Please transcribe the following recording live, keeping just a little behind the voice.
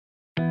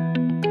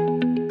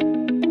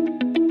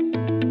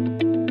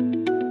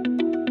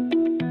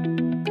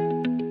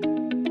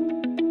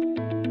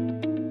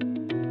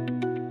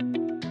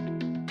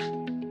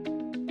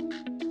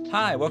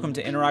Hi, welcome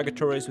to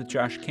Interrogatories with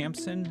Josh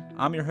Campson.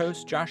 I'm your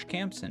host, Josh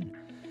Campson.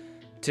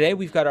 Today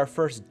we've got our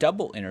first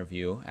double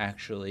interview,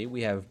 actually.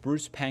 We have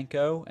Bruce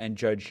Pankow and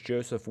Judge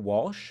Joseph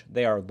Walsh.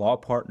 They are law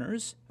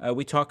partners.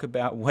 We talk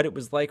about what it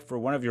was like for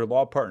one of your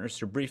law partners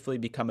to briefly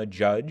become a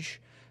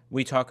judge.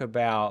 We talk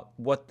about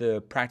what the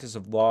practice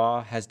of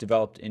law has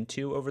developed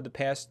into over the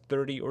past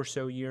 30 or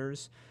so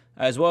years,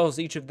 as well as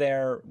each of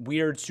their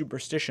weird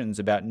superstitions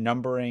about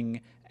numbering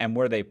and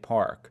where they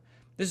park.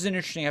 This is an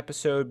interesting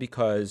episode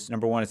because,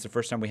 number one, it's the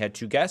first time we had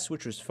two guests,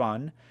 which was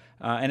fun.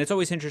 And it's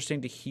always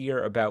interesting to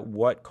hear about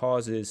what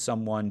causes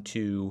someone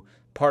to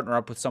partner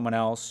up with someone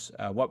else,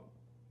 what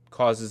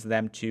causes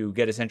them to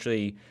get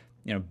essentially,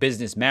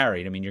 business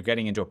married. I mean, you're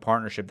getting into a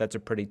partnership. That's a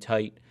pretty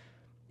tight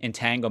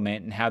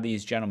entanglement, and how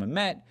these gentlemen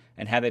met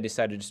and how they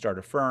decided to start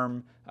a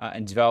firm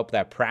and develop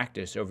that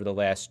practice over the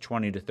last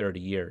 20 to 30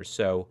 years.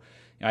 So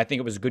I think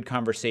it was a good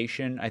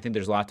conversation. I think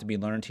there's a lot to be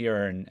learned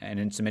here and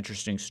in some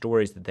interesting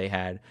stories that they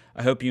had.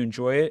 I hope you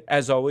enjoy it.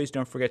 As always,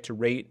 don't forget to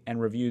rate and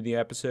review the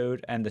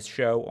episode and the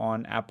show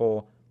on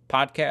Apple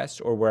Podcasts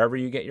or wherever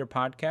you get your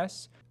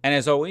podcasts. And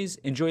as always,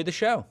 enjoy the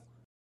show.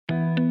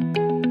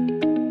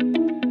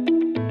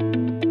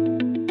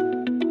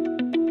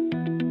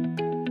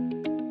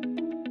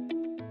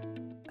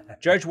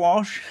 Judge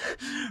Walsh,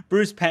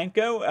 Bruce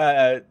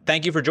Pankow,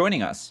 thank you for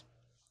joining us.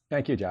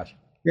 Thank you, Josh.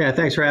 Yeah,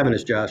 thanks for having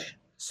us, Josh.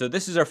 So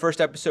this is our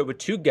first episode with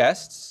two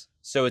guests.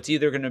 So it's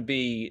either going to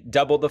be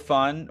double the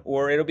fun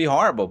or it'll be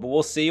horrible. But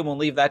we'll see, and we'll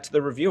leave that to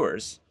the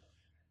reviewers.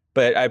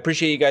 But I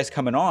appreciate you guys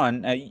coming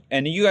on.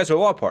 And you guys are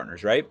law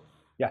partners, right?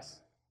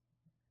 Yes.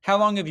 How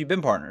long have you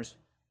been partners?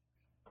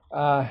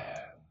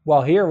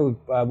 Well, here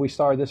we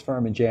started this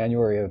firm in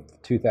January of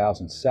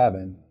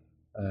 2007.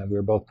 We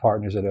were both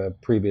partners at a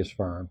previous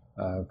firm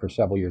for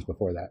several years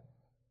before that.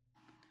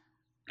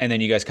 And then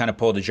you guys kind of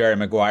pulled a Jerry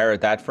Maguire at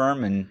that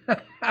firm and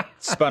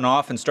spun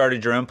off and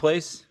started your own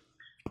place?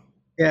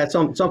 Yeah,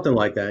 something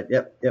like that.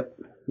 Yep.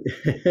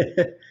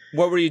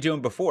 What were you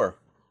doing before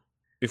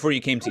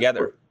you came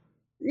together?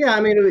 Yeah,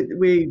 I mean,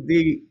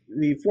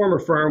 the former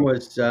firm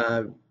was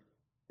an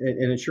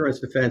insurance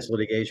defense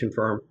litigation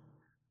firm.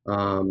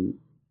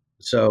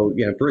 So,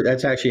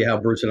 that's actually how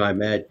Bruce and I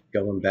met,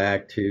 going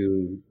back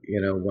to,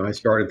 when I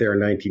started there in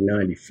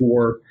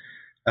 1994.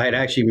 I had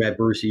actually met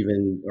Bruce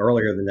even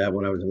earlier than that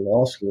when I was in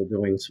law school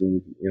doing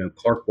some,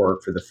 clerk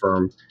work for the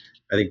firm.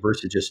 I think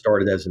Bruce had just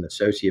started as an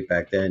associate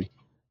back then.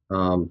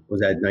 Was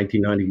that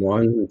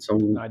 1991?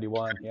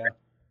 91, yeah.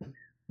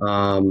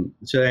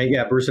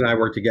 So, Bruce and I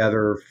worked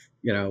together,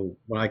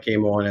 when I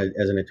came on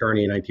as an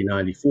attorney in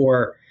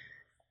 1994.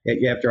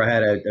 After I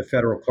had a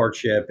federal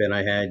clerkship and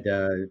I had,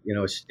 a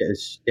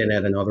stint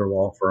at another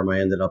law firm,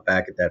 I ended up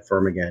back at that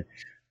firm again.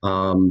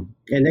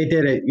 And they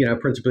did it,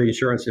 principally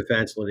insurance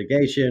defense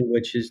litigation,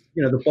 which is,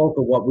 the bulk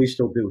of what we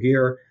still do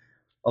here.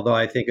 Although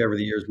I think over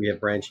the years we have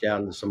branched out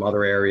into some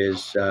other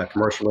areas,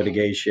 commercial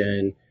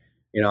litigation.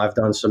 I've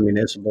done some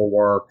municipal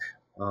work.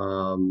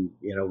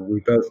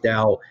 We both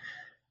now,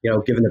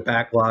 given the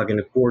backlog in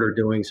the court, are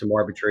doing some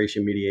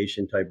arbitration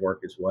mediation type work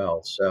as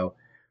well. So,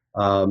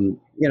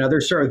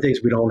 there's certain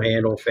things we don't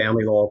handle.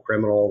 Family law,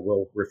 criminal,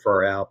 we'll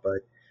refer out, but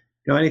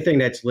anything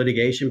that's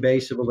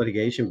litigation-based, civil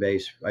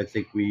litigation-based, I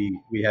think we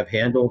have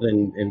handled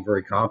and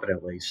very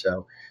competently.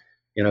 So,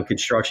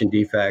 construction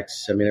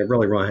defects, I mean, it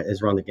really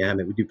has run the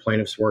gamut. We do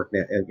plaintiff's work,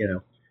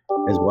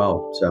 as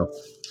well. So.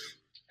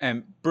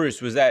 And Bruce,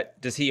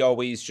 does he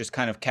always just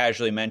kind of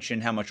casually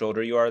mention how much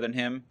older you are than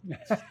him?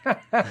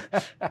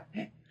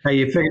 Hey,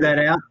 you figured that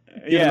out?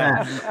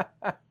 Yeah.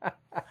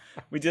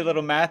 We did a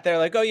little math there,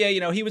 like, oh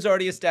yeah, he was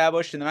already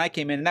established, and then I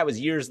came in, and that was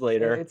years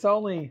later. I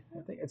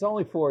think it's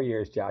only 4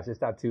 years, Josh.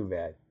 It's not too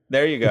bad.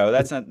 There you go.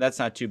 That's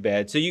not too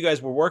bad. So you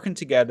guys were working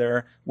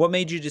together. What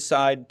made you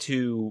decide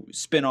to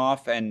spin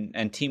off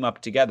and team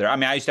up together? I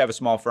mean, I used to have a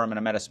small firm, and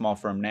I'm at a small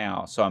firm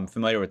now, so I'm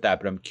familiar with that.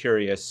 But I'm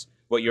curious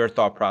what your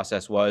thought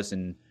process was,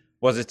 and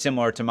was it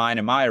similar to mine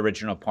and my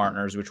original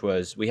partners, which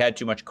was we had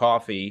too much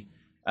coffee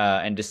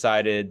and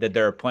decided that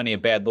there are plenty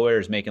of bad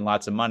lawyers making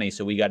lots of money,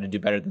 so we got to do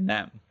better than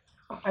them.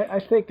 I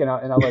think, and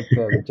I'll let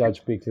the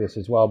judge speak to this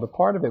as well, but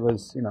part of it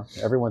was,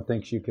 everyone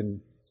thinks you can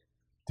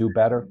do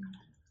better,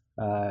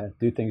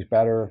 do things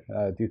better,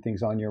 do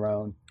things on your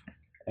own.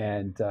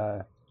 And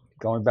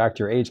going back to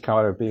your age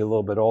count, I'd be a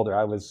little bit older.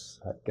 I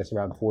was, I guess,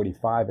 around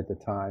 45 at the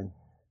time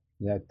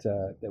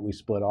that we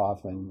split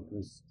off. And it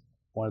was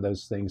one of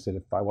those things that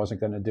if I wasn't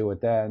going to do it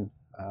then,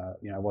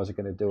 I wasn't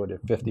going to do it at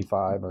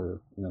 55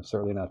 or,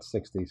 certainly not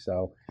 60.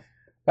 So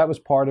that was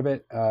part of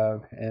it.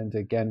 And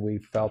again, we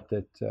felt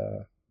that,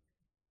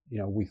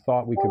 we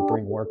thought we could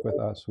bring work with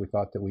us. We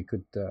thought that we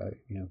could,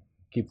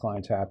 keep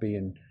clients happy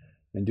and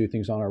do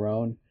things on our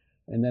own.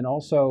 And then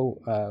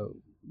also,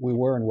 we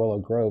were in Willow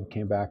Grove,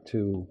 came back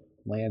to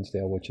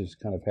Lansdale, which is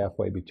kind of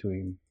halfway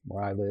between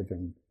where I live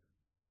and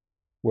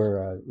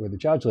where the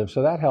judge lives.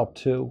 So that helped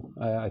too,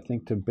 I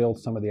think, to build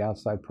some of the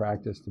outside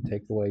practice, to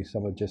take away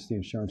some of just the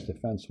insurance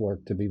defense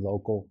work, to be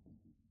local,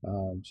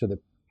 so that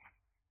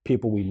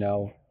people we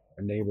know,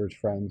 our neighbors,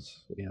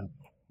 friends,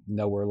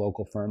 know we're a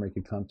local firm, he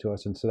could come to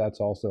us. And so that's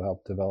also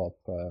helped develop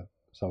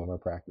some of our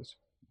practice.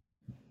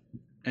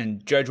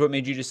 And Judge, what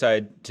made you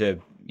decide to,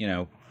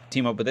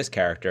 team up with this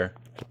character?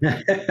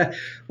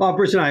 Well,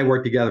 Bruce and I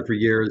worked together for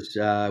years.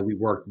 We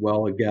worked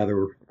well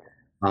together.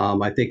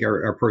 I think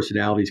our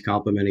personalities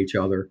complement each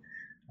other.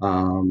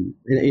 And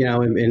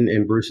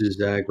Bruce is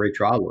a great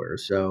trial lawyer.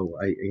 So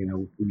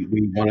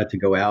we wanted to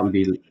go out and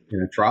be,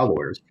 trial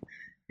lawyers.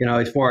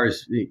 As far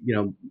as,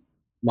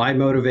 my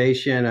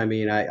motivation, I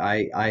mean,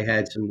 I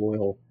had some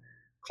loyal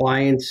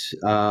clients,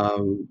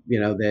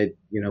 that,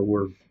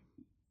 were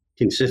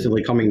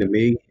consistently coming to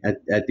me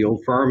at the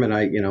old firm. And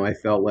I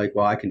felt like,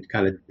 well, I can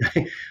kind of,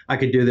 I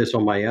could do this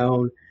on my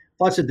own.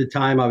 Plus at the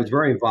time I was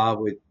very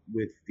involved with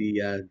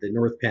the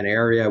North Penn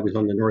area. I was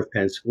on the North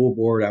Penn school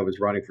board. I was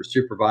running for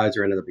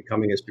supervisor, ended up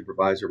becoming a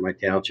supervisor of my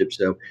township.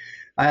 So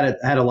I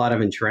had a lot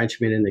of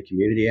entrenchment in the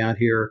community out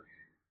here,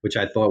 which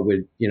I thought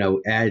would,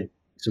 add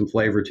some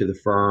flavor to the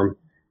firm.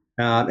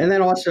 And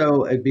then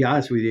also, to be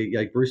honest with you,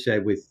 like Bruce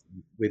said, with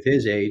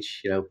his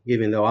age,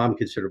 even though I'm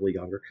considerably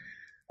younger,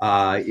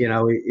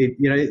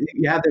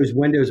 you have those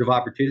windows of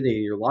opportunity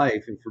in your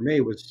life. And for me,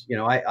 it was,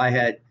 I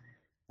had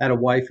a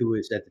wife who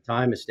was at the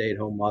time a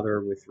stay-at-home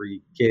mother with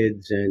 3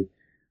 kids. And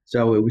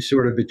so it was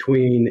sort of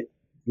between,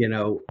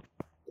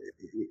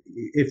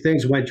 if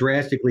things went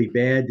drastically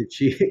bad, that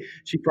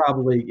she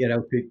probably,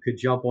 could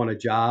jump on a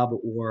job,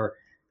 or,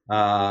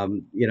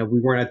 we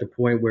weren't at the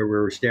point where we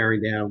were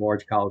staring down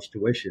large college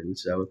tuition.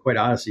 So quite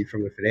honestly,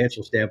 from a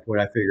financial standpoint,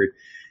 I figured,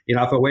 if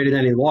I waited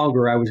any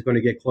longer, I was going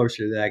to get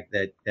closer to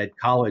that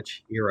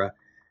college era,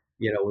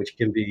 which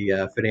can be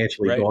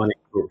financially daunting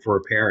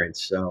for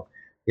parents. So,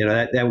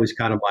 that was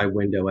kind of my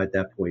window at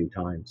that point in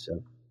time.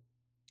 So.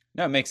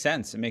 No, it makes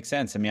sense. It makes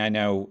sense. I mean, I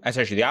know that's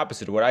actually the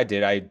opposite of what I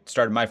did. I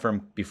started my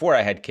firm before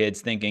I had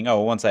kids, thinking,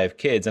 oh, once I have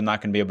kids, I'm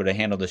not going to be able to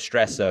handle the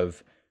stress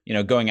of,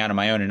 going out on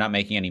my own and not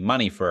making any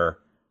money for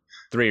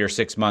 3 or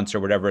 6 months or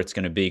whatever it's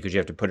going to be, because you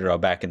have to put it all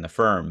back in the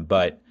firm.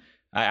 But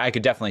I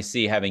could definitely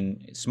see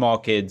having small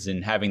kids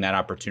and having that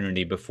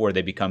opportunity before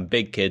they become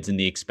big kids, and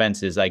the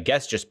expenses, I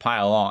guess, just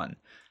pile on.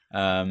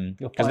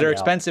 Because they're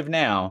expensive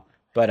now,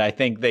 but I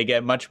think they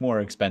get much more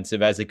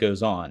expensive as it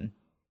goes on.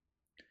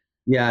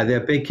 Yeah, they're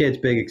big kids,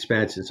 big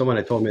expenses. Someone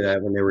had told me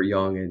that when they were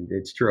young, and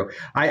it's true.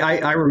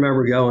 I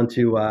remember going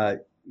to,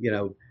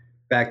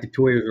 back to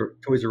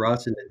Toys R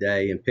Us in the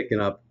day and picking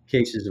up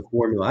cases of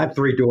formula. I have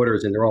 3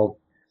 daughters, and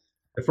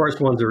the first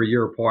ones are a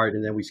year apart,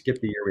 and then we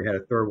skipped a year. We had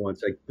a third one.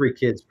 So like 3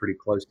 kids pretty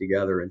close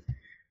together. And,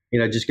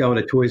 just going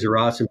to Toys R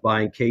Us and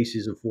buying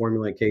cases of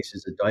formula and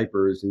cases of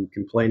diapers and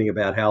complaining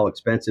about how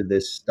expensive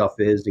this stuff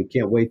is and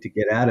can't wait to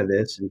get out of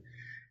this. And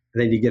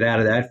then you get out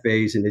of that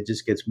phase and it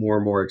just gets more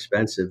and more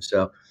expensive.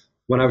 So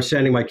when I was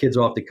sending my kids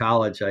off to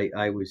college,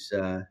 I was,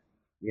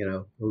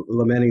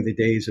 lamenting the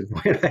days of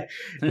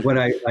when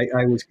I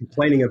was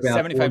complaining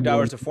about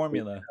 $75 a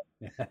formula.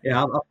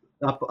 Yeah,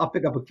 I'll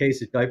pick up a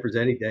case of diapers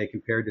any day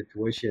compared to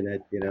tuition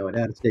at an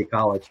out-of-state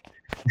college.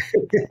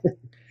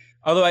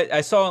 Although I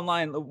saw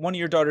online, one of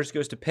your daughters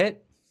goes to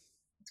Pitt.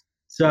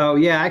 So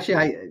yeah,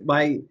 actually,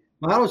 my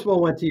oldest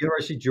one went to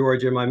University of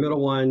Georgia. My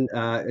middle one,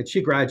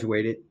 she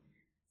graduated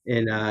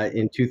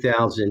in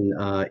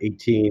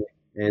 2018,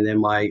 and then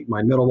my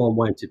middle one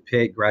went to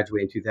Pitt,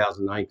 graduated in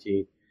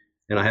 2019,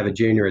 and I have a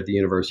junior at the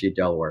University of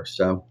Delaware.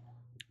 So,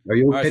 are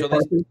you a Pitt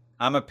person?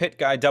 I'm a Pitt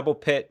guy, double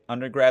Pitt,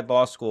 undergrad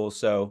law school.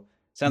 So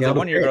sounds like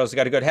one of your girls has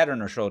got a good head on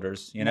her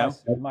shoulders.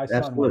 My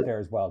son went there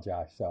as well,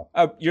 Josh. So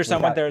your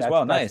son went there as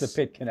well. Nice. That's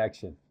the Pitt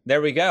connection.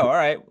 There we go. All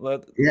right.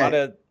 Well, a lot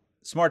of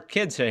smart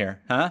kids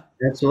here, huh?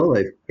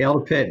 Absolutely. Hail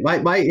to Pitt.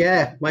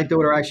 My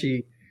daughter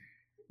actually,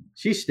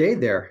 she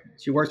stayed there.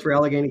 She works for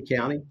Allegheny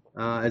County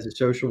as a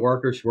social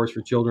worker. She works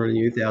for children and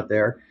youth out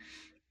there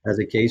as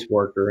a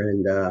caseworker,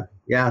 and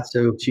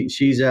so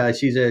she's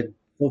a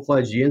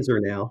full-fledged Yinzer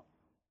now.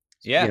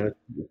 Yeah,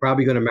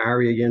 probably going to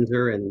marry a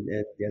Yinzer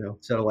and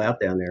settle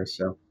out down there.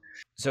 So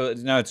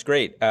no, it's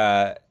great.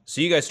 So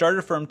you guys started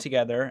a firm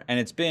together, and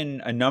it's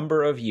been a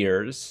number of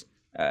years.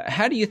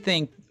 How do you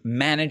think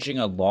managing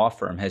a law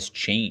firm has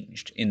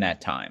changed in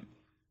that time,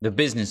 the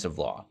business of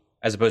law,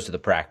 as opposed to the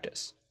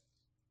practice?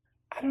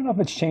 I don't know if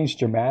it's changed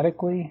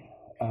dramatically.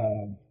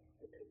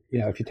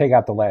 If you take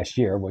out the last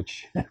year,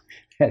 which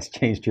has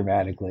changed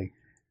dramatically.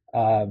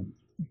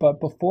 But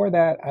before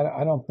that,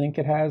 I don't think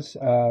it has.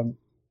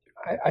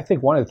 I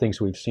think one of the things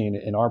we've seen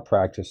in our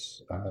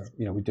practice,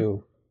 we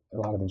do a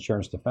lot of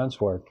insurance defense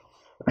work,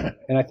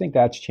 and I think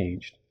that's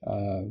changed.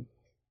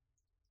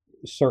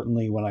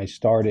 Certainly when I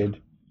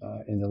started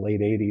in the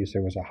late 80s,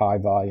 there was a high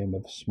volume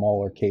of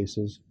smaller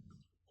cases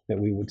that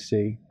we would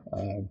see.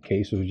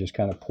 Cases would just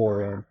kind of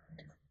pour in.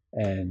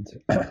 And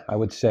I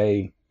would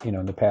say,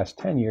 in the past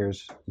 10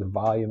 years, the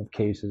volume of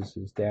cases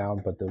is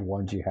down, but the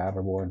ones you have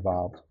are more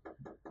involved.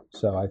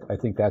 So I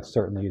think that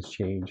certainly has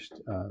changed.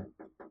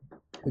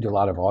 We do a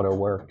lot of auto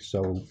work.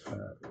 So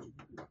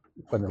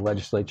when the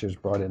legislature's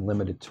brought in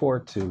limited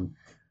tort to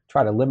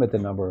try to limit the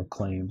number of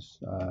claims,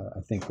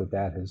 I think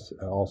that has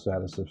also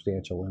had a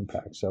substantial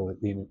impact. So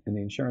in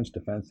the insurance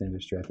defense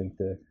industry, I think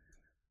the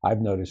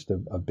I've noticed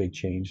a big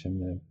change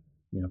in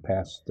the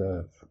past,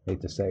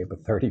 hate to say it,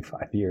 but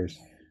 35 years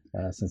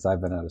since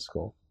I've been out of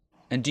school.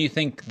 And do you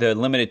think the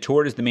limited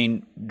tort is the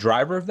main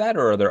driver of that,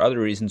 or are there other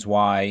reasons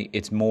why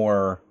it's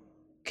more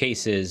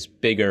cases,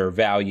 bigger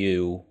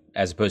value,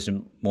 as opposed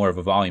to more of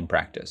a volume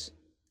practice?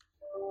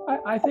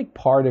 I think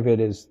part of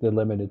it is the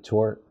limited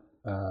tort.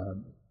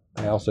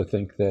 I also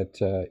think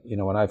that,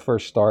 when I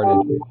first started,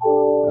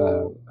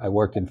 I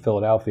worked in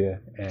Philadelphia,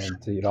 and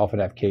you'd often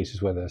have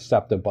cases with a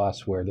SEPTA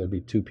bus where there'd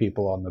be two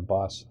people on the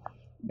bus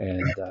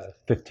and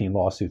 15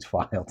 lawsuits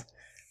filed.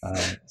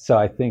 So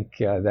I think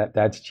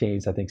that's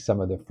changed. I think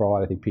some of the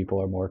fraud, I think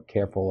people are more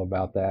careful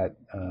about that.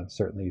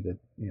 Certainly the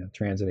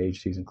transit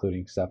agencies,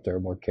 including SEPTA, are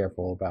more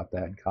careful about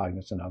that and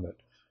cognizant of it.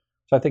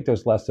 So I think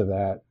there's less of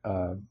that.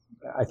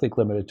 I think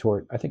limited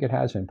tort, I think it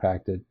has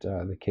impacted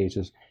the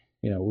cases.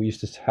 We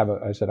used to have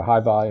a high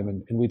volume,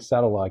 and we'd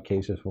settle a lot of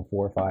cases for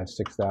 $4,000,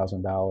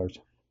 $5,000,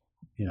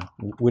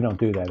 $6,000. We don't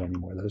do that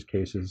anymore. Those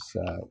cases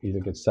either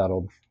get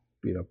settled,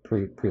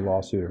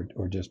 pre-lawsuit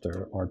or just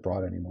aren't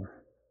brought anymore.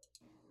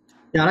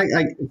 Yeah,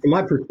 from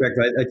my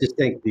perspective, I just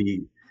think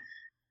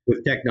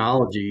with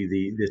technology,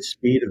 the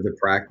speed of the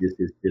practice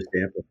is just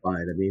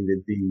amplified. I mean,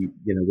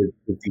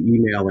 with the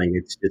emailing,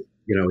 it's just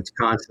it's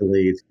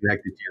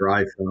connected to your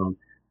iPhone.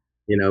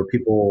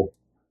 People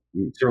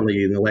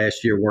certainly in the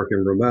last year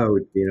working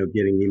remote,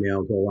 getting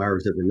emails all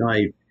hours of the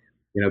night.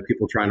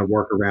 People trying to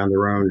work around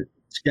their own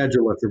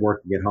schedule if they're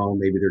working at home,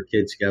 maybe their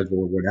kid's schedule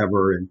or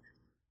whatever, and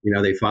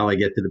they finally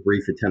get to the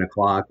brief at 10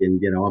 o'clock,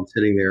 and I'm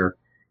sitting there,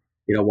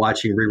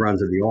 watching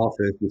reruns of The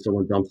Office, and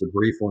someone dumps a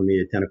brief on me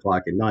at 10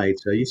 o'clock at night.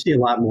 So you see a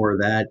lot more of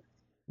that.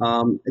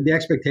 The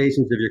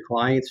expectations of your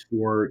clients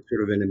for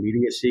sort of an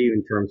immediacy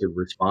in terms of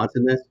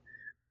responsiveness,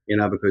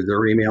 because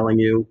they're emailing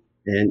you,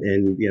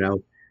 and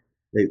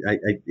I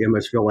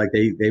almost feel like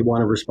they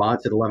want a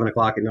response at 11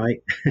 o'clock at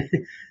night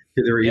to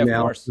their email. Yeah,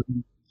 of course.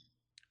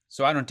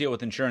 So I don't deal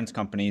with insurance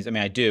companies. I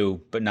mean, I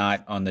do, but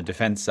not on the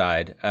defense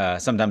side,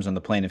 sometimes on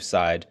the plaintiff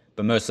side,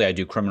 but mostly I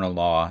do criminal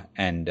law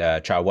and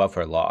child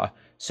welfare law.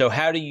 So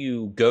how do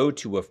you go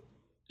to an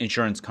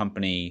insurance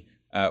company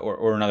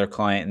or another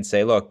client and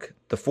say, look,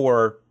 the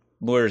 4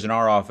 lawyers in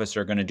our office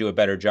are going to do a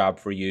better job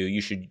for you.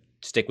 You should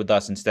stick with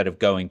us instead of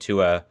going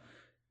to a,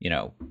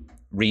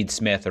 Reed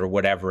Smith or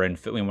whatever in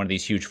one of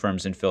these huge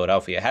firms in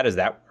Philadelphia. How does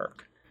that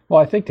work?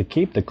 Well, I think to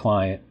keep the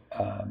client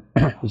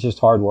is just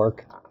hard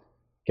work,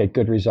 get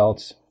good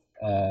results.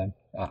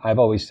 I've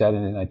always said,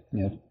 and I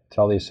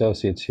tell the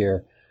associates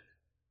here,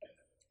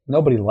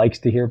 nobody likes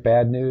to hear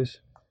bad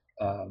news,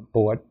 but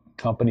what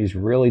companies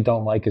really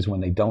don't like is when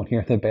they don't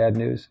hear the bad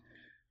news.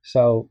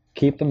 So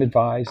keep them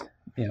advised,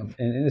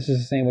 and this is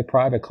the same with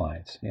private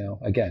clients.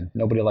 Again,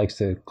 nobody likes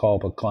to call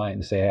up a client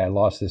and say, hey, I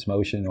lost this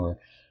motion, or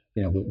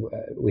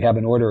we have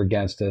an order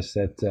against us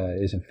that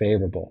isn't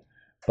favorable.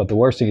 But the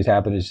worst thing that's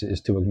happened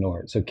is to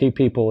ignore it. So keep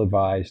people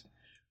advised.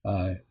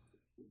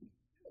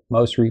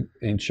 Most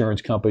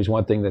insurance companies,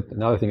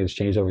 another thing that's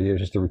changed over the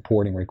years is the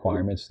reporting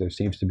requirements. There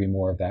seems to be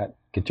more of that.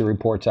 Get your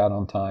reports out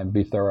on time,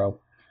 be thorough.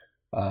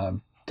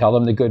 Tell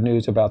them the good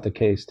news about the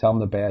case, tell them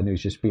the bad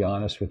news, just be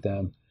honest with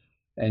them,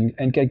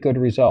 and get good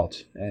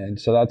results.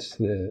 And so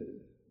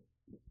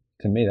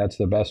to me, that's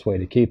the best way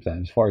to keep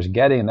them. As far as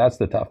getting, that's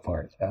the tough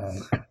part.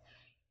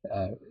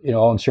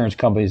 All insurance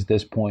companies at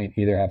this point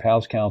either have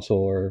house counsel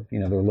or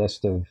their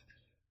list of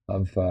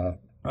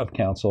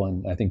counsel,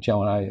 and I think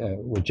Joe and I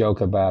would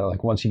joke about it.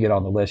 Like once you get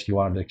on the list, you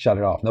want them to shut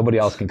it off. Nobody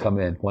else can come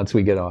in once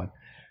we get on.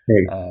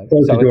 So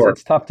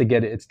it's tough to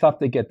get it. It's tough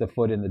to get the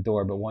foot in the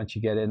door, but once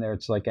you get in there,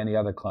 it's like any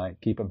other client.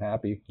 Keep them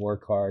happy,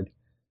 work hard,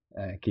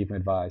 keep them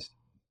advised.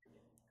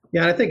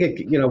 Yeah, I think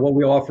what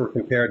we offer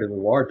compared to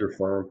the larger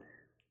firm,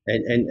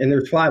 and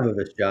there's 5 of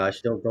us,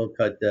 Josh. Don't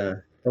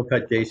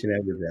cut Jason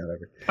Edwards out of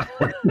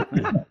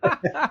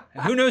it.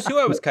 Who knows who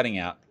I was cutting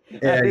out?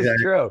 That is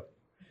true.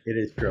 It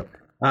is true.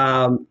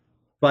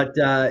 But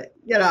I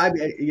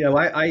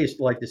used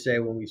to like to say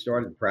when we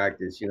started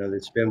practice, the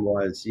spin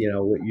was,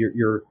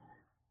 you're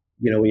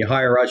when you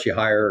hire us, you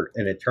hire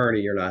an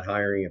attorney. You're not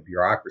hiring a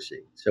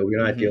bureaucracy. So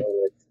we're not dealing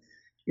with.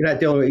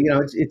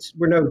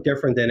 We're no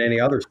different than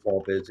any other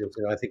small business.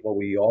 And I think what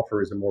we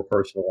offer is a more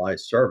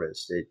personalized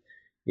service.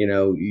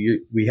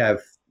 We have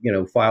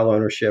file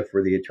ownership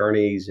for the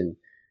attorneys, and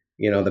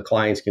the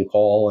clients can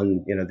call,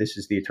 and this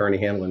is the attorney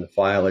handling the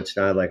file. It's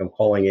not like I'm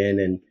calling in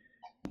and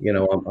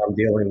I'm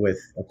dealing with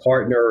a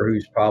partner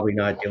who's probably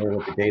not dealing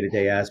with the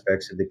day-to-day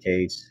aspects of the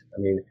case.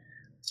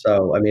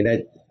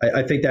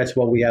 I think that's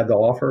what we have to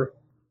offer.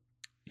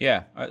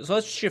 Yeah. So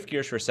let's shift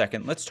gears for a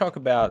second. Let's talk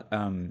about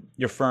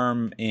your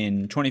firm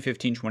in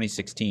 2015,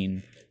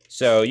 2016.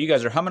 So you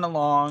guys are humming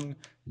along.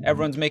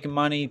 Everyone's making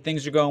money.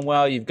 Things are going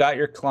well. You've got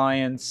your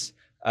clients.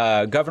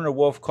 Governor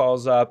Wolf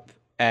calls up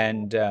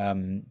and,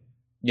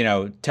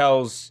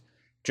 tells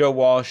Joe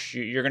Walsh,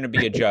 you're going to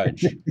be a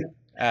judge.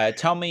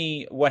 Tell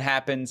me what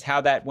happens,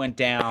 how that went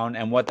down,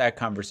 and what that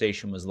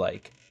conversation was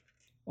like.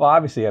 Well,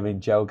 obviously,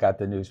 Joe got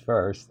the news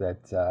first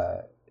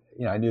that,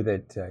 I knew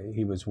that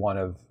he was one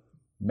of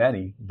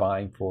many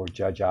vying for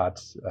Judge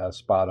Ott's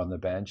spot on the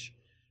bench.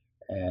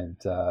 And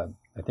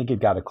I think he'd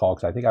got a call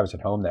because I think I was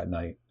at home that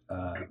night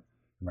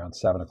around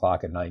 7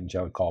 o'clock at night, and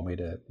Joe had called me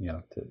to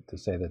to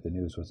say that the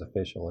news was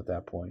official at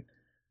that point.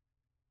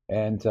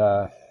 And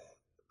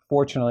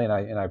fortunately,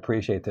 and I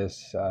appreciate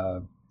this,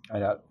 I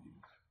know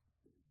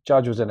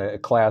Judge was in a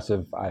class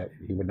of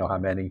he would know how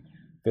many,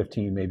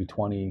 15, maybe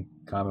 20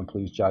 common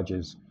pleas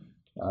judges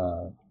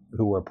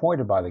who were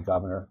appointed by the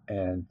governor,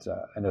 and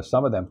I know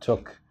some of them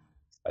took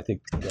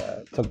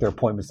their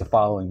appointments the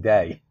following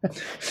day.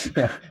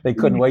 They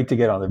couldn't wait to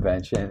get on the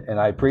bench, and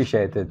I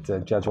appreciate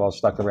that Judge Walsh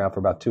stuck around for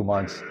about 2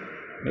 months,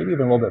 maybe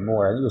even a little bit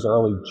more. I think it was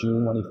early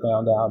June when he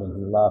found out, and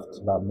he left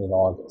about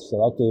mid-August. So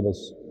that gave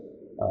us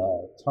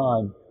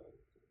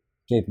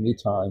gave me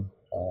time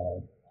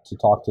to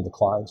talk to the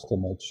clients to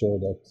make sure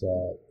that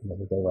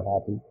that they were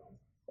happy,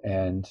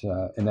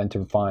 and then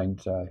to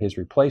find his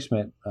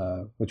replacement,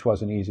 which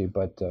wasn't easy,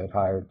 but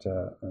hired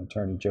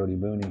attorney Jody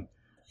Mooney,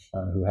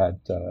 who had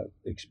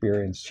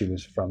experience. She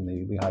was from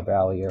the Lehigh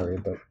Valley area,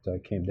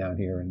 but came down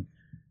here and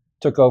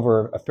took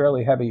over a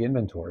fairly heavy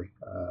inventory,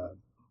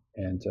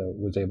 and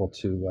was able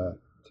to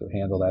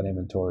handle that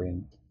inventory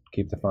and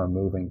keep the firm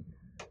moving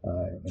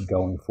and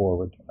going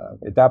forward.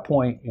 At that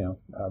point,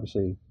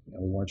 obviously,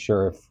 we weren't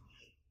sure if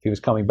he was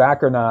coming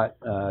back or not,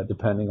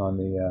 depending on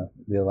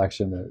the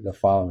election the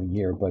following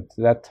year. But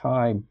that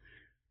time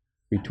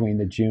between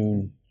the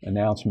June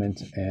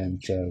announcement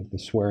and the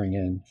swearing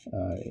in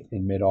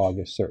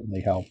mid-August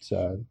certainly helped.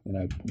 And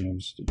I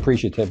was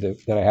appreciative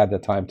that I had the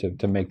time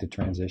to make the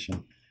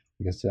transition,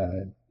 because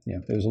it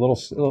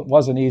was it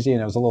wasn't easy,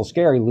 and it was a little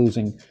scary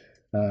losing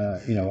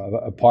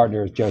a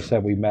partner. As Joe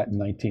said, we met in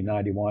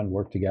 1991,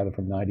 worked together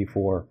from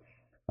 94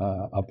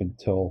 up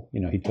until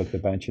he took the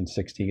bench in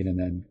 16 and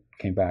then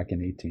came back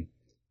in 18.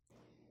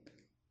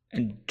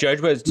 And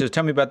Judge, so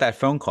tell me about that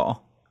phone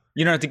call.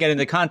 You don't have to get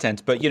into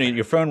content, but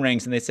your phone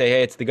rings and they say,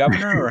 "Hey, it's the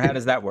governor," or how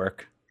does that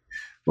work?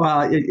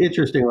 Well,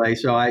 interestingly,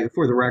 so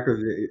for the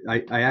record,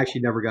 I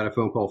actually never got a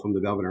phone call from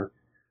the governor.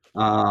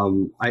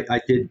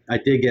 I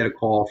did get a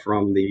call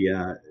from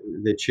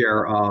the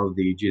chair of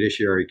the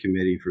Judiciary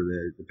Committee for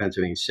the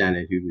Pennsylvania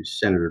Senate, who was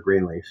Senator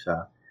Greenleaf,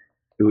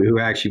 who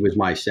actually was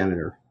my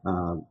senator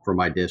for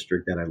my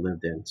district that I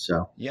lived in.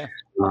 So yeah.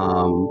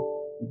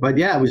 But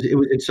yeah, it was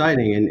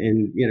exciting,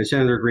 and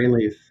Senator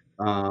Greenleaf,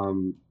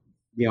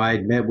 I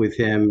had met with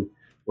him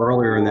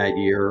earlier in that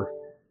year,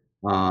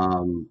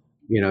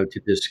 to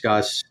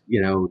discuss,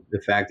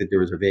 the fact that there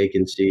was a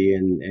vacancy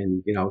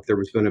and if there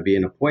was going to be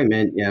an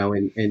appointment,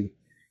 and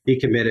he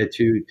committed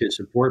to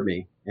support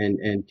me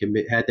and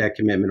had that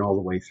commitment all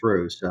the way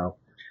through. So,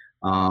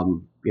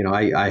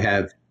 I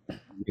have,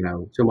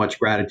 so much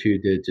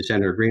gratitude to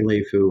Senator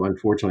Greenleaf, who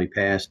unfortunately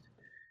passed,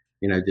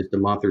 just a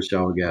month or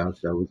so ago.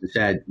 So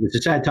it was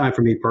a sad time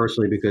for me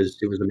personally, because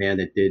it was a man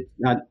that did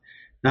not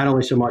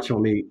only so much for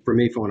me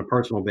on a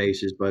personal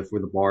basis, but for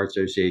the Bar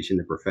Association,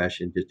 the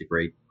profession, just a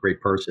great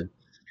person.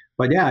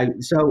 But yeah,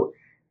 so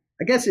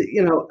I guess,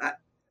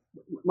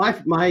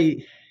 my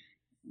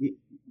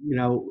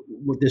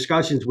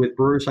discussions with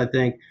Bruce, I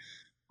think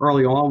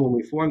early on when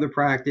we formed the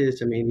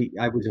practice,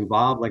 I was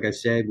involved, like I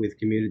said, with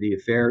community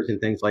affairs and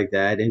things like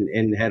that,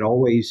 and had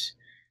always,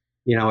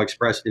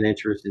 expressed an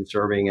interest in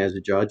serving as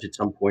a judge at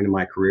some point in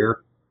my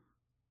career.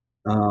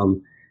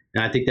 And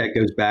I think that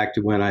goes back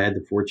to when I had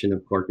the fortune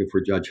of clerking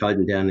for Judge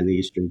Hutton down in the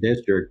Eastern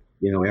District,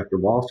 after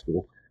law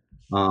school.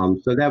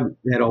 So that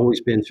had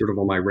always been sort of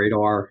on my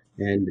radar.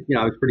 And,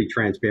 I was pretty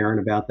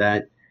transparent about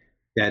that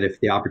if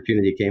the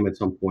opportunity came at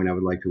some point, I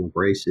would like to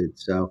embrace it.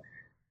 So,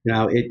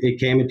 it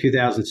came in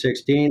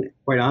 2016.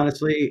 Quite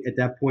honestly, at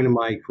that point in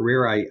my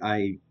career,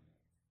 I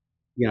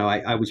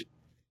was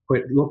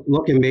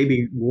looking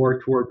maybe more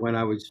toward when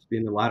I was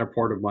in the latter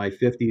part of my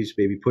 50s,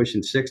 maybe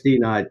pushing 60,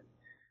 not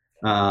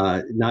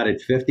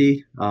at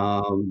 50,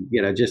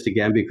 just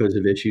again, because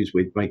of issues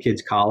with my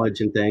kids'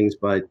 college and things.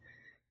 But,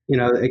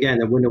 again,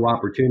 the window of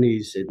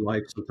opportunities in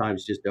life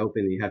sometimes just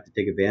open and you have to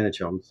take advantage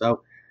of them.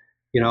 So,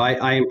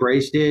 I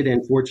embraced it,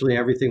 and fortunately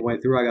everything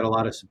went through. I got a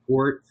lot of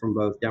support from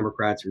both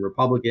Democrats and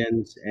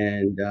Republicans,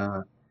 and,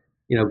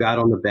 got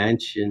on the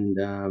bench and,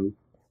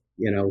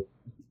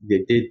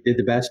 did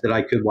the best that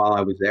I could while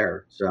I was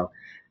there. So,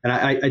 and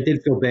I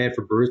did feel bad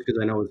for Bruce, because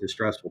I know it was a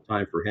stressful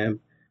time for him.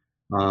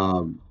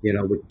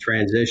 With the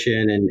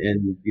transition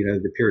and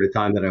the period of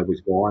time that I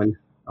was gone.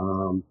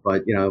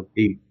 But,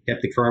 he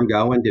kept the firm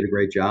going, did a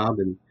great job,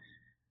 and,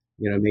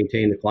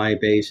 maintained the client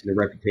base and the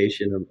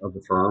reputation of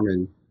the firm.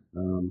 And,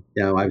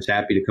 I was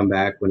happy to come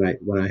back when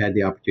I had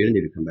the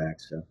opportunity to come back.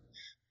 So.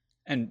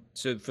 And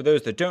so for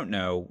those that don't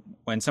know,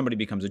 when somebody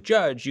becomes a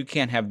judge, you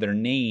can't have their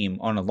name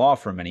on a law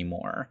firm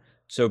anymore.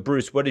 So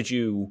Bruce, what did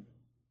you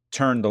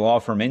turn the law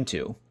firm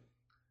into?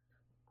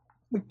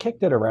 We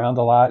kicked it around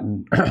a lot,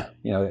 and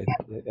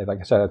like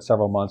I said, I had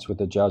several months with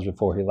the judge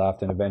before he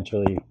left, and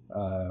eventually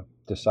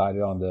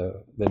decided on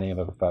the name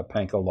of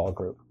Pankow Law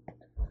Group.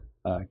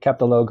 Kept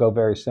the logo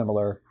very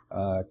similar,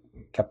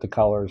 kept the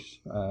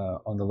colors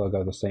on the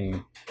logo the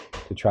same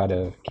to try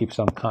to keep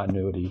some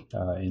continuity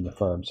in the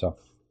firm. So,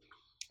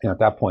 at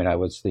that point, I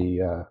was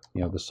the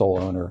sole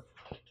owner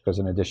because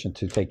in addition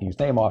to taking his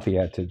name off, he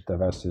had to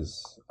divest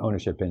his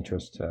ownership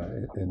interest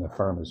in the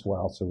firm as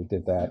well. So we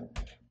did that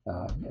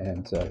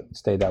and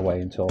stayed that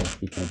way until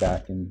he came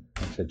back in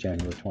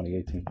January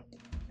 2018.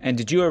 And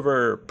did you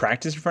ever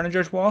practice in front of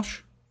Judge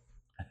Walsh?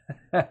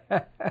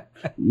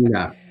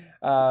 No.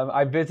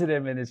 I visited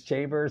him in his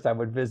chambers. I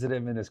would visit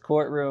him in his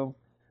courtroom.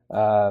 He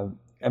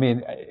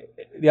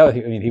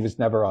was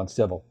never on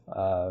civil.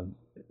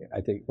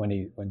 I think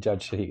when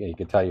Judge, he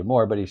could tell you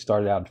more, but he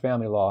started out in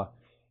family law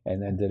and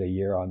then did a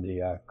year on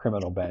the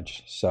criminal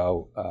bench.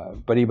 So,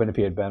 but even if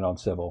he had been on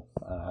civil,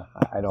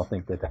 I don't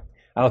think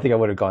I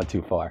would have gone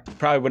too far.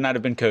 Probably would not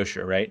have been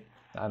kosher, right?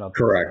 I don't.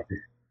 Correct. Think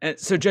so. And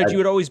so, Judge, you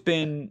had always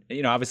been,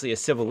 obviously a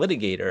civil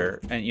litigator,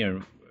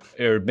 and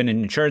or been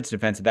in insurance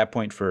defense at that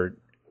point for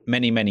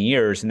many, many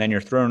years, and then you're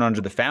thrown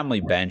onto the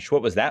family bench.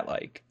 What was that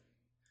like?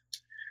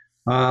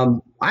 I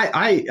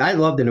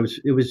loved it.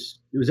 It was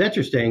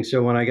interesting.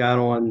 So when I got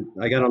on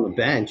the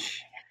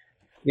bench,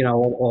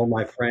 all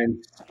my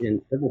friends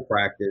in civil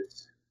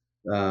practice,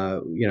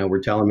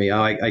 were telling me,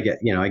 oh, I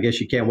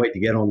guess you can't wait to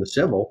get on the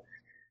civil,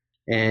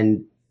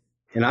 and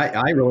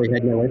I really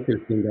had no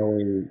interest in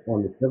going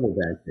on the civil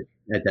bench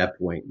at that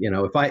point.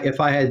 If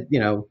I had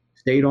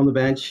stayed on the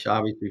bench,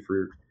 obviously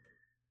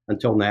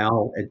until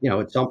now,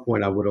 at some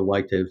point I would have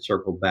liked to have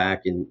circled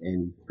back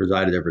and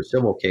presided over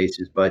civil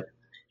cases, but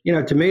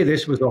to me,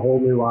 this was a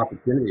whole new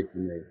opportunity for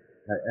me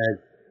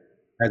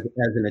as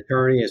an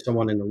attorney, as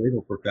someone in the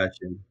legal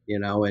profession,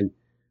 and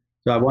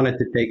so I wanted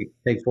to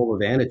take full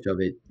advantage of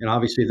it. And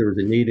obviously there was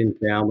a need in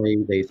family.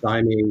 They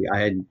assigned me. I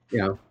had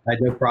no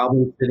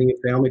problem sitting in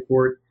family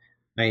court.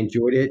 I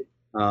enjoyed it.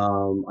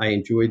 I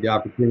enjoyed the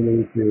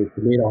opportunity to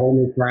meet a whole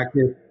new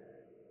practice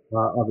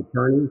of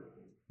attorneys.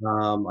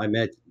 I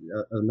met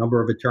a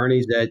number of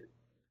attorneys that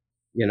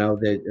are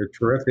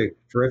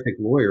terrific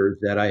lawyers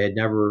that I had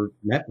never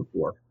met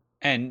before.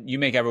 And you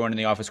make everyone in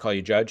the office call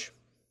you Judge?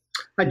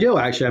 I do,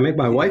 actually. I make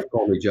my wife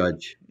call me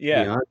Judge.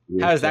 Yeah.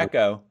 How does that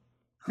go?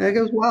 It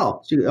goes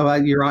well.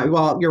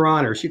 Your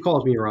Honor. She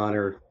calls me Your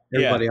Honor.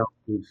 Everybody else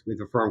with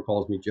the firm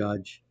calls me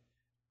Judge.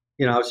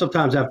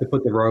 Sometimes I have to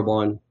put the robe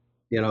on,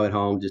 at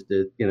home just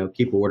to,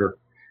 keep order.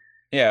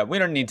 Yeah, we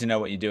don't need to know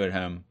what you do at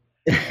home.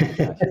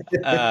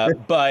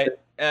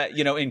 But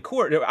in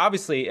court,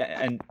 obviously,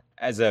 and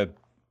as a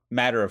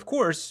matter of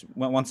course,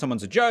 once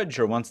someone's a judge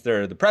or once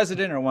they're the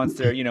president or once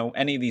they're,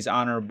 any of these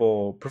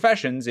honorable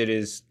professions, it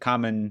is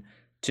common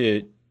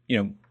to,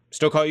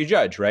 still call you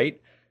Judge,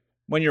 right?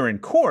 When you're in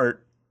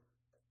court,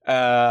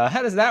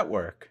 how does that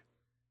work?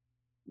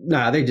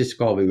 Nah, they just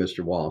call me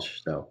Mr. Walsh.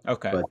 So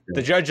okay, but,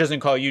 the judge doesn't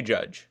call you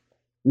Judge.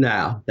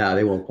 No,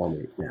 they won't call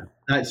me.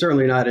 No,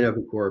 certainly not in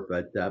open court.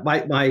 But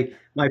my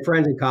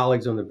friends and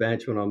colleagues on the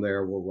bench when I'm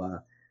there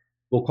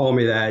will call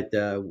me that,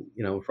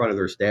 in front of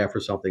their staff or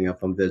something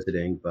if I'm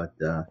visiting. But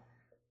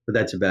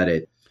that's about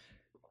it.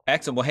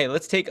 Excellent. Well, hey, we're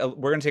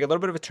going to take a little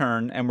bit of a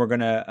turn, and we're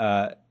going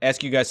to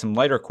ask you guys some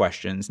lighter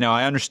questions. Now,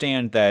 I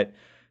understand that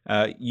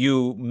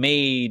you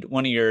made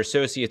one of your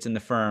associates in the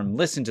firm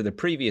listen to the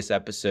previous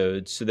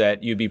episodes so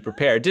that you'd be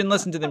prepared. Didn't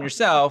listen to them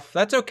yourself.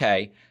 That's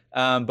okay.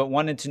 But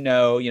wanted to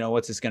know,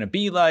 what's this going to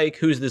be like?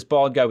 Who's this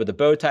bald guy with the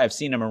bow tie? I've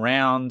seen him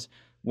around.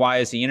 Why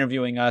is he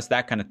interviewing us?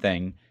 That kind of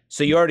thing.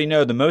 So you already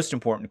know the most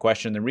important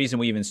question. The reason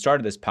we even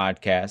started this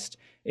podcast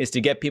is to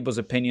get people's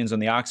opinions on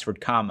the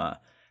Oxford comma.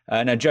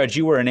 Now, Judge,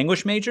 you were an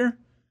English major?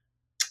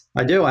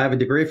 I do. I have a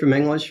degree from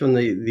English from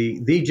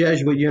the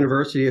Jesuit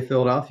University of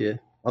Philadelphia,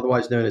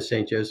 otherwise known as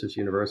St. Joseph's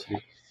University.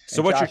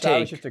 So what's Josh, your take? I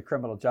was just a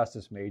criminal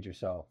justice major,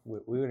 so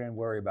we didn't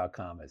worry about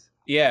commas.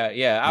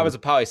 Yeah. I was a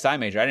poli-sci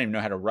major. I didn't even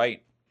know how to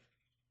write.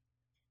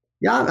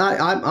 Yeah,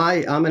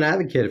 I'm an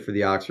advocate for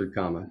the Oxford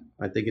comma.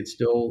 I think it's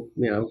still,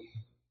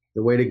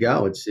 the way to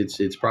go.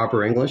 It's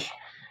proper English.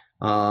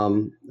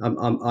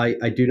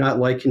 I do not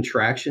like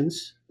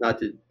contractions. Not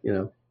to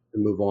to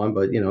move on,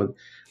 but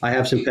I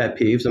have some pet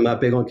peeves. I'm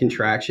not big on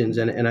contractions,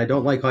 and I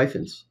don't like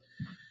hyphens.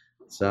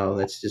 So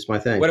that's just my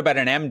thing. What about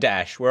an M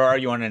dash? Where are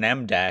you on an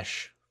M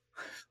dash?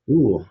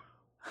 Ooh,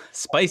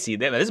 spicy.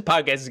 This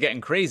podcast is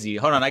getting crazy.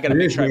 Hold on, I got to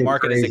make sure I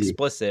mark it as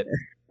explicit.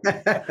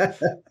 I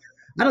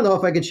don't know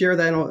if I could share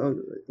that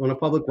on a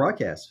public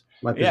broadcast.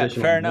 My position.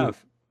 Yeah,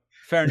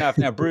 fair enough.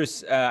 Now,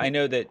 Bruce, I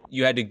know that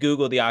you had to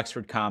Google the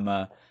Oxford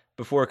comma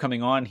before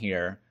coming on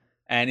here.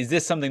 And is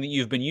this something that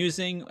you've been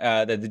using,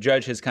 that the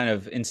judge has kind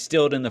of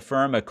instilled in the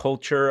firm, a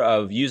culture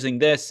of using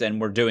this,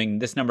 and we're doing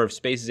this number of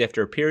spaces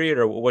after a period,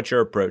 or what's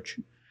your approach?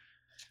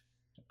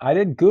 I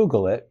didn't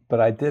Google it, but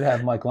I did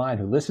have Mike Lyon,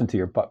 who listened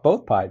to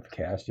both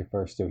podcasts, your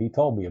first two. He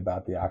told me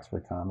about the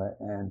Oxford comma,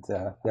 and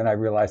then I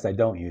realized I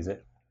don't use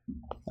it.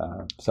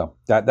 So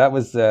that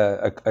was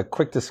a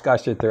quick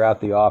discussion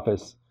throughout the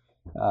office.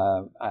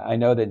 I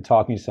know that in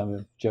talking to some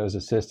of Joe's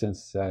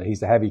assistants,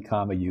 he's a heavy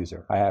comma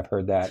user. I have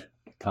heard that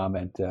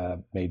comment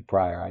made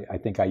prior. I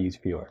think I use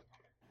fewer.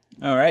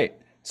 All right.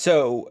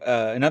 So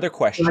another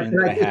question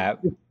I have.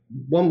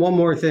 One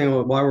more thing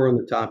while we're on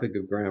the topic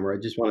of grammar. I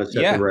just want to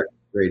set the record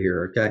straight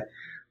here, okay?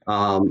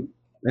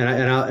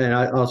 And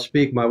I'll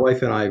speak. My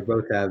wife and I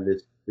both have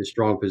this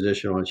strong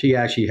position on. She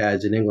actually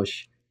has an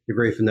English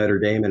degree from Notre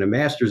Dame and a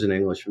master's in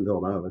English from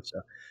Villanova.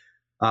 So,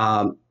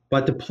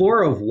 but the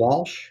plural of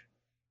Walsh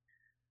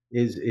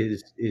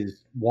is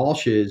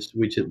Walsh's,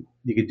 which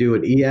you could do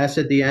an es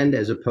at the end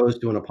as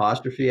opposed to an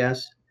apostrophe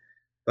s.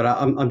 But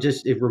I'm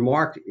just it's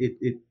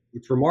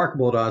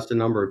remarkable to us the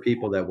number of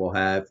people that will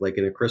have, like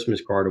in a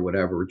Christmas card or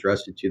whatever,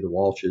 addressed it to the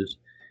Walshes,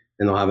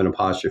 and they'll have an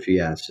apostrophe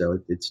s. So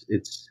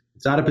it's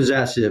not a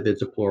possessive;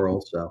 it's a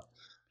plural. So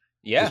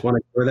yeah, just want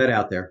to throw that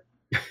out there.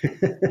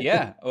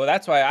 Yeah, well,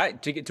 that's why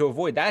to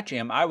avoid that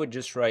jam, I would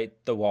just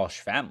write the Walsh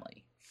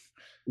family.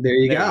 There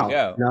you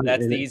go. No,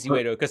 that's the easy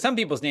way to, because some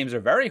people's names are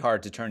very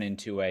hard to turn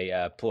into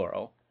a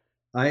plural.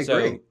 I agree.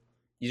 So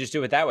you just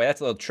do it that way. That's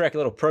a little trick, a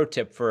little pro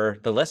tip for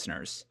the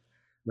listeners.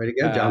 Way to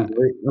go, John.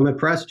 I'm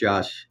impressed,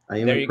 Josh. I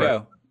am. There impressed. You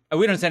go.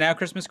 We don't send out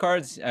Christmas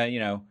cards. I'm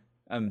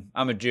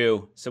a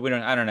Jew, so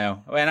I don't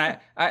know.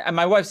 And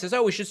my wife says,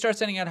 "Oh, we should start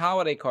sending out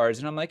holiday cards,"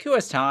 and I'm like, "Who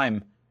has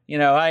time?"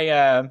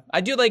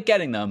 I do like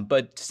getting them,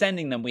 but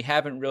sending them, we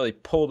haven't really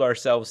pulled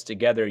ourselves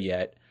together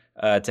yet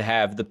to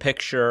have the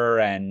picture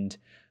and,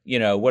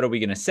 what are we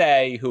going to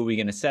say? Who are we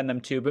going to send them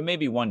to? But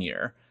maybe one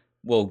year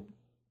we'll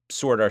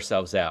sort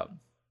ourselves out.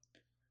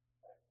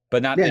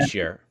 But not this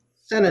year.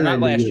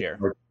 Not last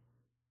year.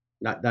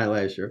 Not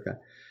last year. Okay.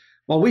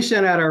 Well, we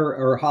sent out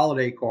our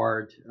holiday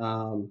card.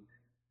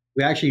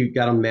 We actually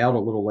got them mailed a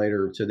little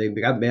later. So they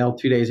got mailed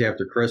 2 days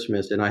after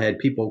Christmas. And I had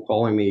people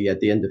calling me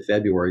at the end of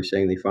February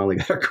saying they finally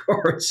got a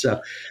card.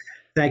 So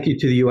thank you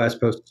to the U.S.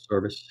 Postal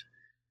Service.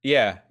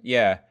 Yeah.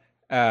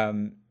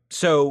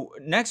 So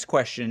next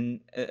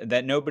question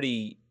that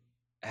nobody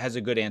has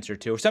a good answer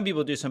to, or some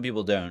people do, some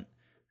people don't.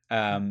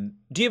 Do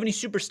you have any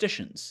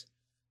superstitions?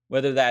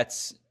 Whether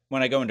that's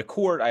when I go into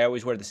court, I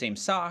always wear the same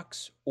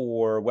socks,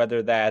 or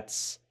whether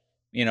that's,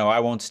 I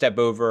won't step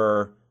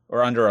over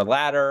or under a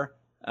ladder.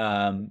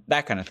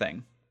 That kind of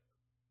thing.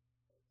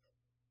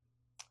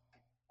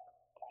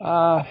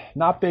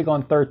 Not big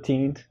on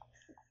 13th,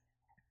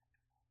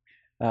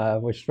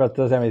 which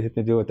doesn't have anything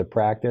to do with the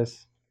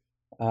practice.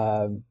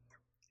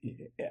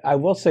 I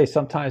will say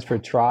sometimes for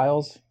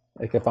trials,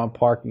 like if I'm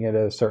parking at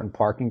a certain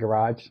parking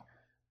garage,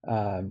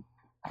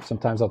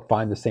 sometimes I'll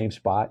find the same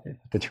spot if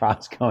the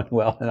trial's going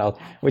well,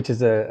 which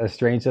is a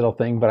strange little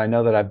thing, but I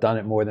know that I've done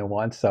it more than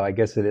once, so I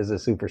guess it is a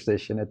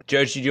superstition.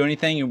 Judge, do you do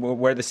anything? You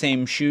wear the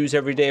same shoes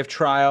every day of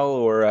trial,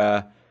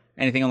 or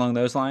anything along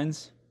those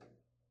lines?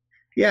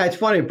 Yeah, it's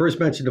funny. Bruce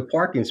mentioned the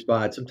parking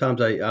spot.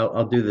 Sometimes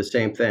I'll do the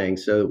same thing.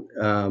 So,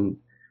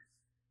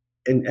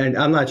 and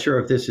I'm not sure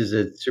if this is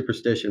a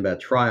superstition about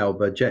trial,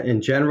 but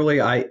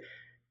generally and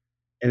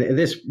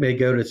this may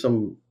go to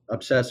some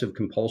obsessive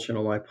compulsion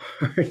on my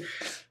part,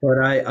 but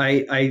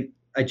I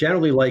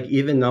generally like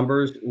even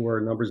numbers or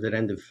numbers that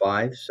end in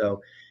 5.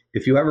 So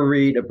if you ever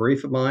read a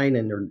brief of mine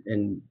and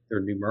they're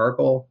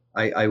numerical,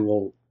 I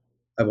will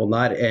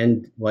not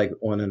end like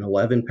on an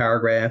 11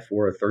 paragraph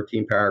or a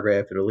 13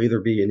 paragraph. It'll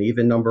either be an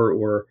even number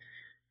or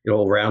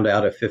it'll round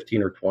out at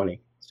 15 or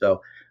 20.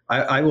 So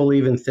I will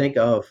even think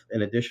of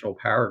an additional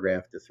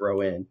paragraph to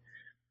throw in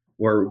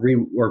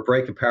or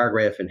break a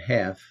paragraph in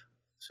half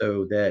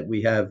so that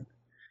we have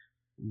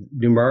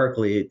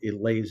numerically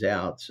it lays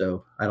out.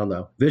 So I don't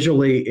know.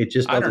 Visually, it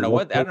just doesn't. I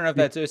don't know if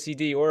that's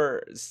OCD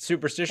or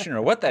superstition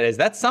or what that is.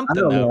 That's something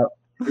I don't though. know.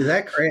 Is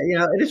that crazy?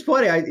 It is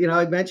funny.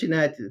 I mentioned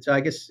that. So I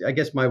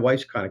guess my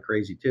wife's kind of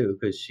crazy too,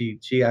 because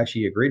she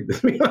actually agreed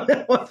with me on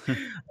that one.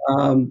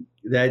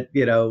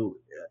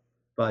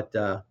 But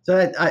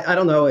so I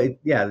don't know.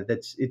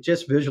 It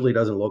just visually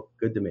doesn't look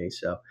good to me.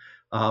 So,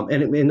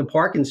 and in the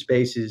parking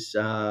spaces,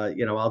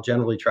 I'll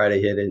generally try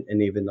to hit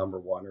an even number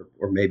one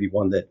or maybe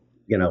one that,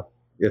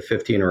 a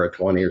 15 or a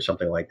 20 or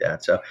something like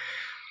that. So,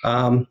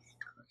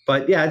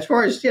 but yeah, as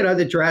far as,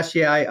 the dress,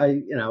 I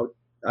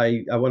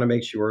want to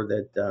make sure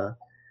that,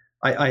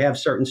 I have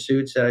certain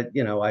suits that,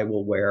 I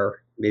will wear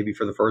maybe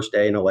for the first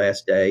day and the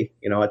last day.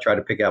 I try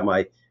to pick out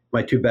my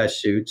 2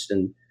 best suits,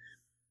 and,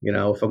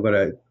 if I'm going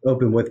to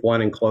open with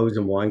one and close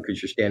in one,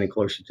 because you're standing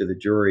closer to the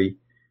jury,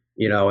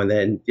 and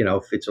then,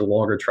 if it's a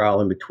longer trial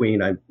in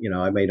between, I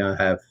may not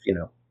have,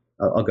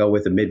 I'll go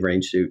with a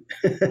mid-range suit,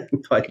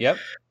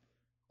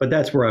 but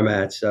that's where I'm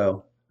at.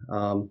 So,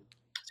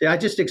 I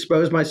just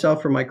exposed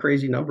myself for my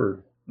crazy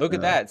number. Look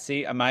at that.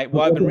 See, I've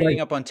been reading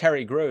up on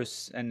Terry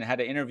Gross and had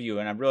an interview,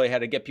 and I really had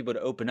to get people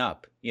to open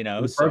up, You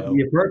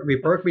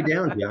broke me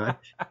down, John.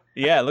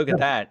 Yeah, look at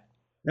that.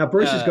 Now,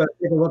 Bruce is going to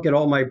take a look at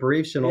all my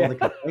briefs and all the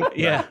complaints.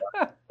 Yeah.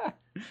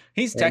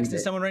 He's texting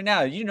someone right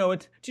now. Do you know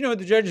what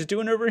the judge is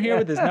doing over here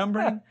with his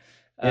numbering?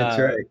 That's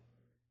right.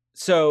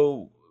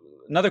 So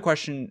another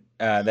question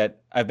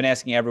that I've been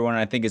asking everyone,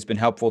 and I think has been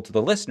helpful to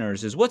the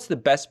listeners, is what's the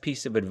best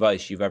piece of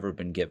advice you've ever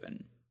been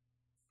given?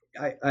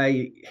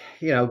 I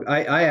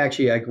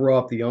grew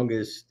up the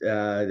youngest.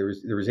 There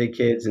was 8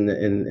 kids in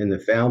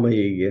the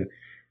family.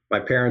 My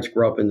parents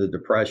grew up in the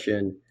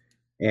Depression,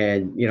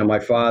 and my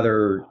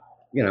father,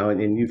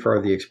 and you've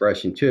heard the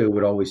expression too,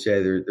 would always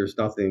say there's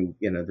nothing,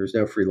 there's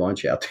no free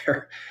lunch out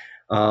there.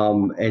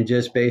 and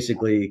just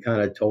basically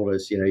kind of told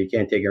us, you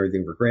can't take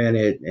everything for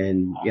granted,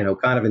 and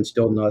kind of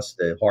instilled in us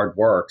the hard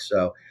work.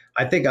 So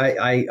I think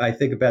I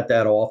think about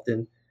that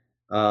often.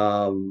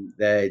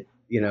 That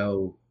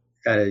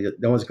kind of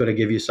no one's going to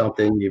give you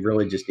something. You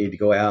really just need to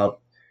go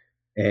out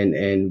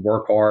and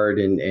work hard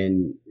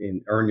and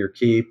earn your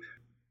keep.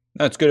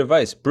 That's good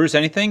advice. Bruce,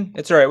 anything?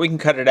 It's all right. We can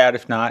cut it out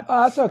if not.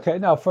 That's okay.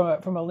 No,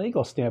 from a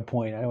legal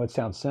standpoint, I know it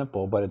sounds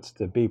simple, but it's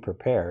to be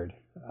prepared.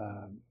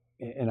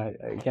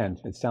 Again,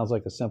 it sounds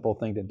like a simple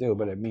thing to do,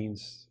 but it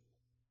means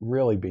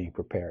really being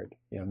prepared.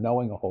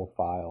 Knowing a whole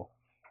file,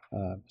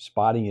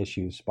 spotting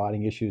issues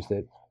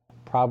that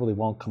probably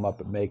won't come up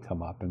but may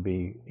come up, and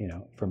be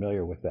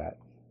familiar with that.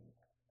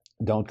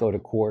 Don't go to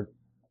court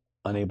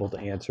unable to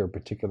answer a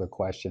particular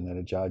question that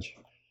a judge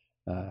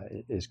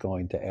is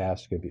going to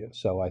ask of you.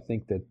 So I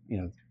think that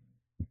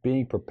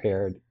being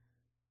prepared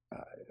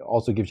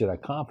also gives you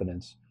that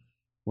confidence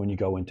when you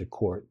go into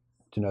court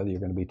to know that you're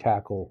going to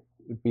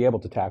be able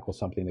to tackle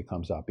something that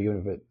comes up, even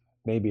if it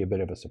may be a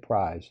bit of a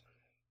surprise.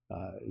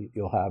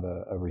 You'll have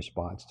a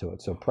response to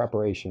it. So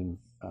preparation,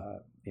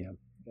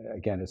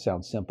 again, it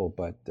sounds simple,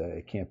 but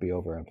it can't be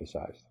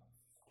overemphasized.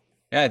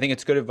 Yeah, I think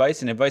it's good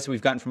advice, and advice that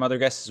we've gotten from other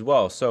guests as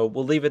well. So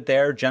we'll leave it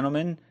there.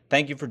 Gentlemen,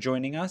 thank you for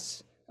joining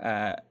us.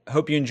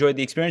 Hope you enjoyed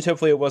the experience.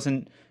 Hopefully it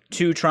wasn't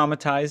too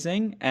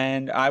traumatizing,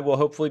 and I will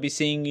hopefully be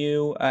seeing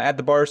you at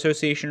the Bar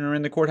Association or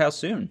in the courthouse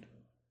soon.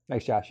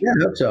 Thanks, Josh. Yeah,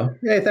 I hope so.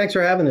 Hey, thanks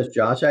for having us,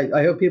 Josh.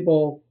 I hope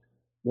people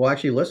will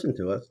actually listen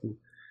to us.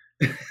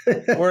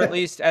 Or at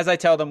least, as I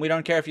tell them, we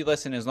don't care if you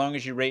listen as long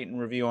as you rate and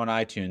review on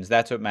iTunes.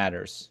 That's what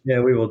matters.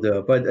 Yeah, we will do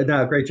it. But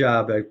no, great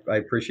job. I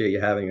appreciate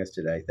you having us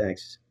today.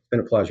 Thanks. It's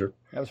been a pleasure.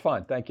 That was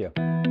fun. Thank you.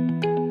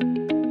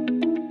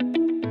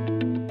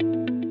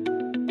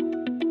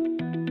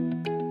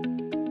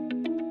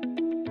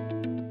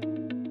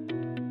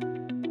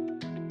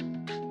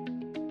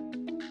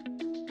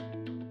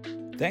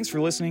 Thanks for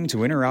listening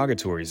to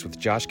Interrogatories with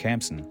Josh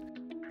Campson.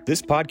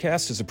 This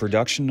podcast is a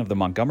production of the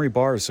Montgomery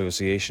Bar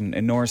Association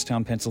in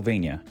Norristown,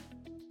 Pennsylvania.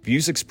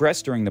 Views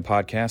expressed during the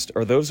podcast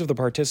are those of the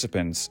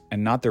participants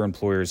and not their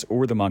employers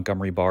or the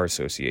Montgomery Bar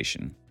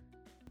Association.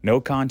 No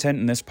content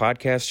in this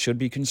podcast should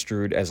be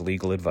construed as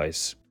legal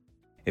advice.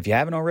 If you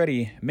haven't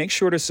already, make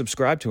sure to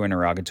subscribe to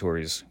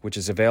Interrogatories, which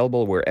is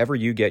available wherever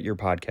you get your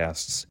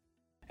podcasts.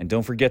 And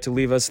don't forget to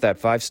leave us that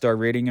 5-star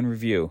rating and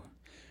review.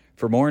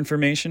 For more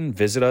information,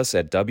 visit us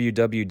at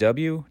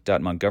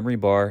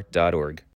www.montgomerybar.org.